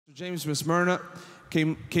James, Miss Myrna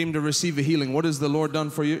came to receive a healing. What has the Lord done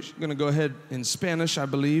for you? She's going to go ahead in Spanish, I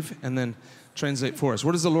believe, and then translate for us.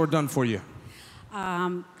 What has the Lord done for you?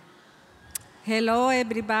 Hello,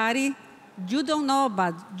 everybody. You don't know,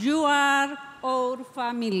 but you are our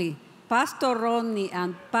family. Pastor Rodney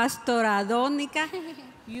and Pastor Adonica,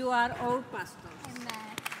 you are our pastors. Amen.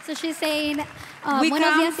 So she's saying, we come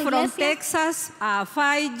días, from Texas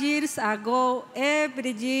 5 years ago,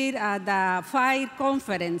 every year at the fire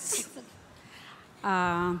conference.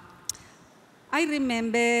 I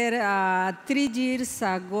remember 3 years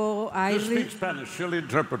ago, Just speak Spanish, she'll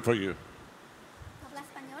interpret for you.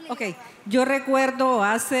 Okay. Yo recuerdo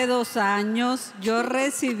hace 2 años, yo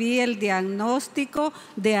recibí el diagnóstico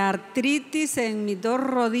de artritis en mis 2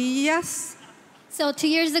 rodillas. So 2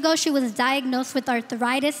 years ago, she was diagnosed with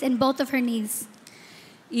arthritis in both of her knees.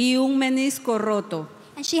 Y un menisco roto.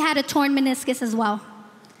 And she had a torn meniscus as well.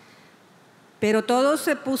 Pero todo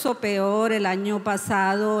se puso peor el año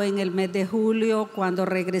pasado, en el mes de julio, cuando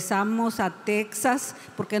regresamos a Texas,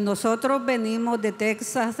 porque nosotros venimos de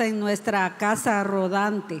Texas en nuestra casa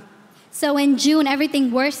rodante. So in June,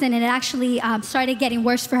 everything worsened, and it actually started getting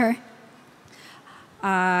worse for her.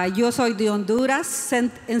 Yo soy de Honduras,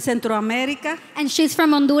 en Centroamérica. And she's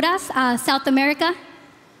from Honduras, South America.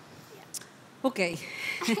 Okay.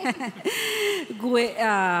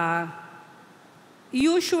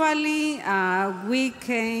 Usually, we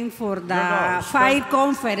came for the fire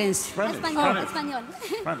conference. Español.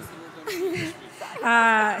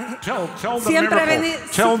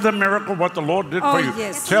 Tell the miracle what the Lord did for you.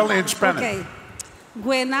 Yes. Tell in Spanish. Okay.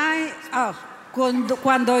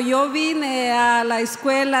 Cuando yo vine a la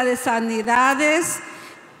escuela de sanidades,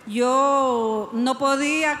 yo no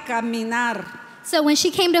podía caminar. So when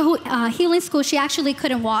she came to healing school, she actually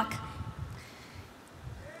couldn't walk.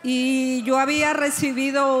 Y yo había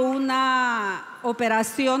recibido una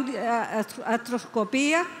operación de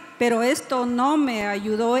artroscopía, pero esto no me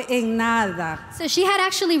ayudó en nada. So she had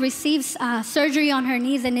actually received surgery on her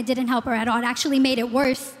knees, and it didn't help her at all. It actually made it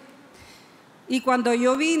worse. Y cuando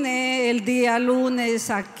yo vine el día lunes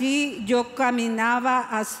aquí, yo caminaba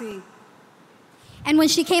así. And when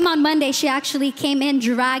she came on Monday, she actually came in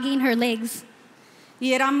dragging her legs.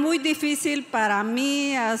 Y era muy difícil para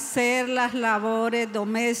mí hacer las labores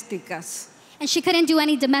domésticas. And she couldn't do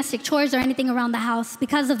any domestic chores or anything around the house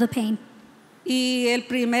because of the pain. Y el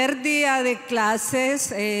primer día de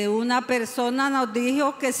clases, una persona nos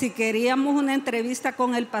dijo que si queríamos una entrevista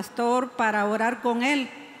con el pastor para orar con él.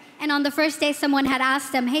 And on the first day, someone had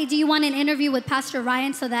asked them, hey, do you want an interview with Pastor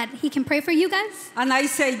Ryan so that he can pray for you guys? And I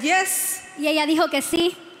said, yes. Y ella dijo que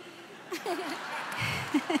sí.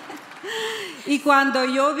 Y cuando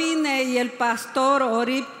yo vine y el pastor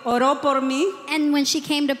oró por mí, and when she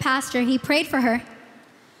came to pastor, he prayed for her.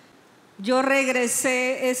 Yo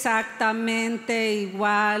regresé exactamente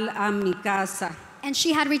igual a mi casa. And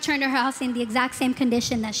she had returned to her house in the exact same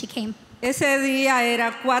condition that she came. Ese día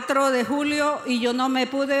era 4 de julio y yo no me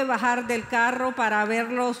pude bajar del carro para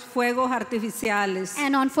ver los fuegos artificiales.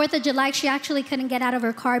 And on 4th of July, she actually couldn't get out of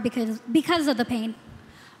her car because of the pain.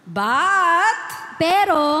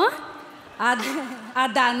 Pero at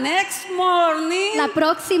the next morning, la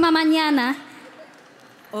próxima mañana,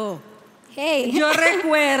 hey, yo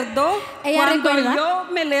recuerdo cuando yo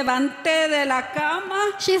me levanté de la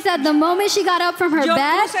cama, she said the moment she got up from her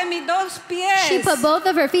bed, puse mis 2 pies, she put both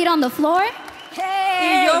of her feet on the floor,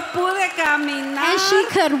 y yo pude caminar, and she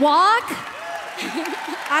could walk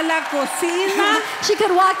a la cocina, she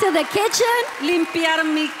could walk to the kitchen, limpiar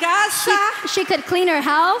mi casa, she could clean her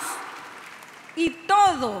house, y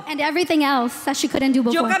todo, and everything else that she couldn't do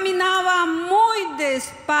before. Yo caminaba muy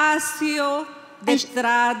despacio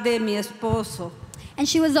detrás de mi esposo. And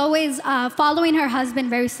she was always following her husband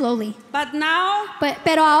very slowly. But now,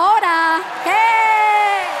 pero ahora,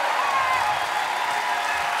 hey!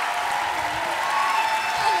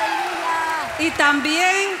 Y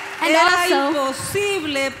también era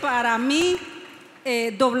imposible para mí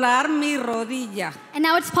doblar mi rodilla. And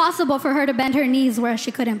now it's possible for her to bend her knees where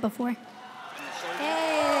she couldn't before.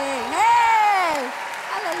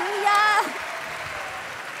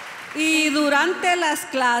 Y durante las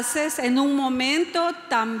clases, en un momento,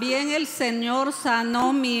 también el Señor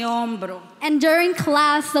sanó mi hombro. And during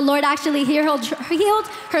class, the Lord actually healed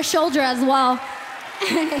her shoulder as well.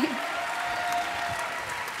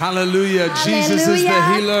 Hallelujah. Jesus is the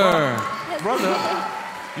healer. Brother,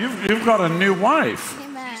 you've got a new wife.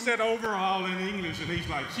 She said overhaul in English, and he's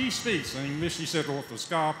like, she speaks English. She said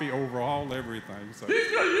orthoscopy, overhaul, everything. So.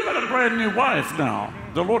 You got a brand new wife now.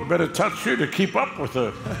 The Lord better touch you to keep up with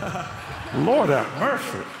her. Lord have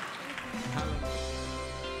mercy.